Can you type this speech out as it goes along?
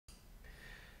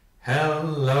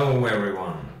Hello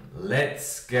everyone,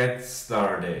 let's get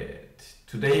started.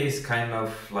 Today is kind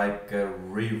of like a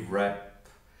rewrap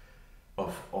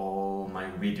of all my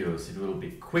videos. It will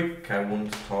be quick, I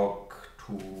won't talk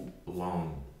too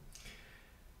long.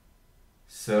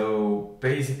 So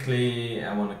basically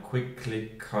I want to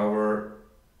quickly cover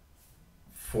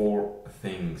 4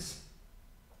 things.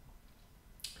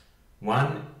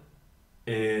 One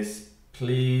is,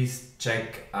 please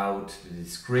check out the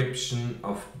description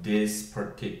of this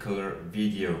particular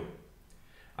video.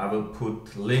 I will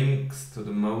put links to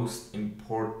the most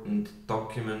important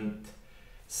document,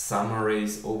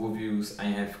 summaries, overviews I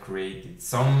have created.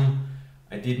 Some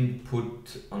I didn't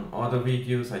put on other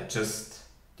videos, I just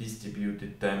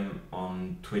distributed them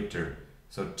on Twitter.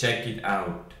 So check it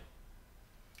out.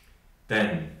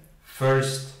 Then,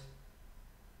 first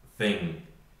thing,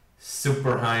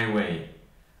 superhighway.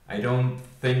 I don't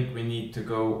think we need to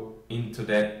go into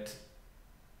that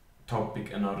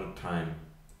topic another time.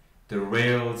 The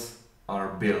rails are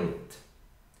built.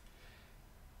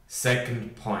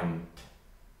 Second point.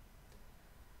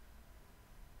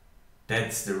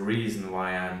 That's the reason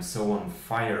why I'm so on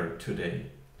fire today.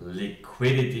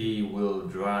 Liquidity will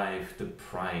drive the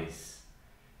price.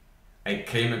 I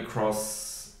came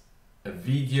across a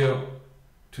video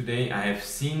today. I have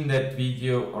seen that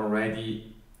video already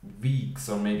weeks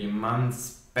or maybe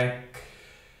months back.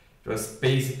 It was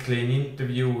basically an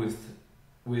interview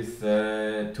with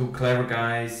 2 clever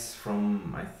guys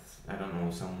from I don't know,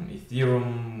 some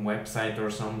Ethereum website or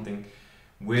something,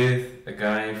 with a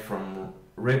guy from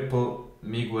Ripple,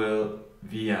 Miguel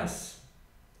Vias.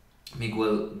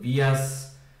 Miguel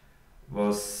Vias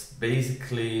was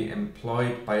basically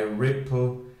employed by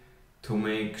Ripple to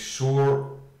make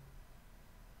sure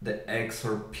the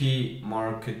XRP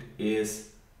market is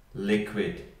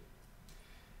liquid.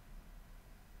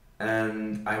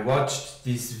 And I watched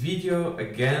this video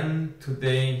again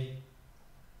today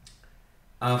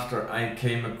after I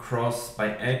came across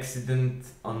by accident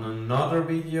on another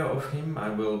video of him. I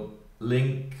will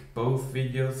link both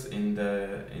videos in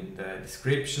the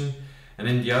description. And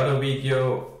in the other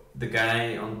video, the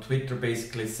guy on Twitter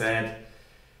basically said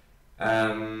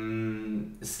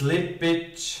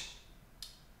slippage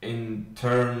in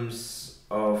terms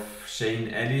of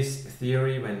Shane Ellis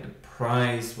theory, when the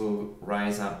price will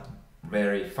rise up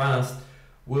very fast,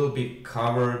 will be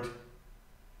covered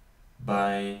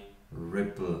by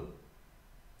Ripple.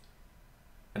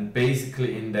 And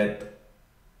basically in that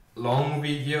long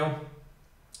video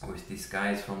with these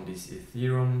guys from this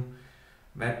Ethereum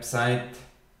website,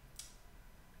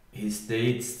 he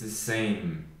states the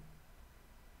same.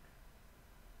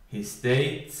 He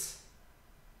states,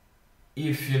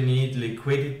 if you need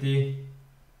liquidity,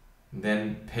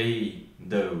 then pay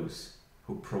those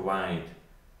who provide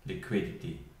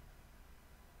liquidity.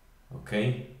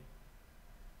 Okay?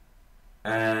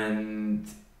 And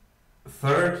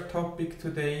third topic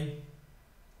today,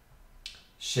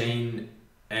 Shane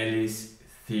Ellis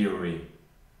theory.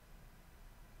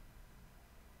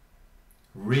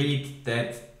 Read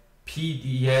that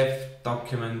PDF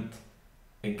document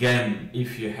again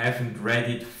if you haven't read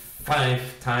it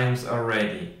 5 times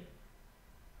already.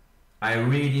 I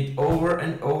read it over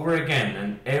and over again,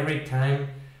 and every time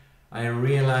I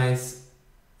realize,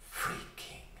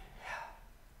 freaking hell,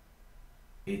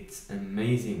 it's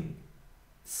amazing.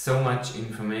 So much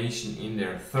information in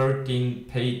there, 13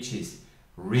 pages.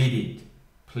 Read it,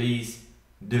 please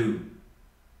do.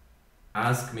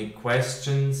 Ask me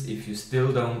questions if you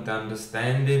still don't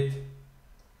understand it.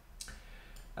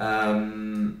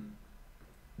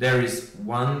 There is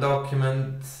one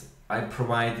document I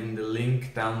provide in the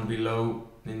link down below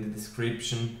in the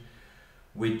description,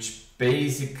 which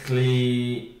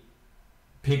basically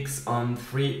picks on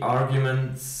 3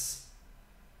 arguments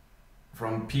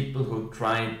from people who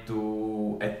try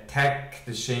to attack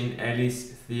the Shane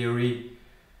Ellis theory,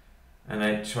 and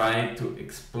I try to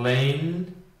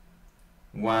explain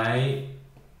why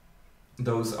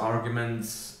those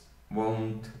arguments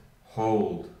won't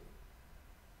hold.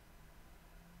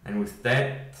 And with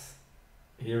that,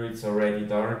 here it's already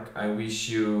dark. I wish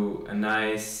you a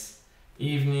nice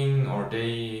evening or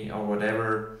day or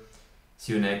whatever.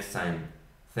 See you next time.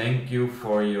 Thank you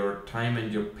for your time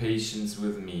and your patience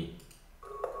with me.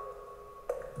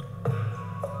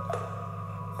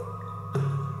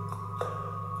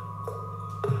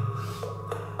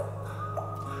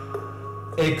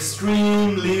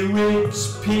 Extremely rich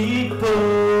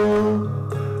people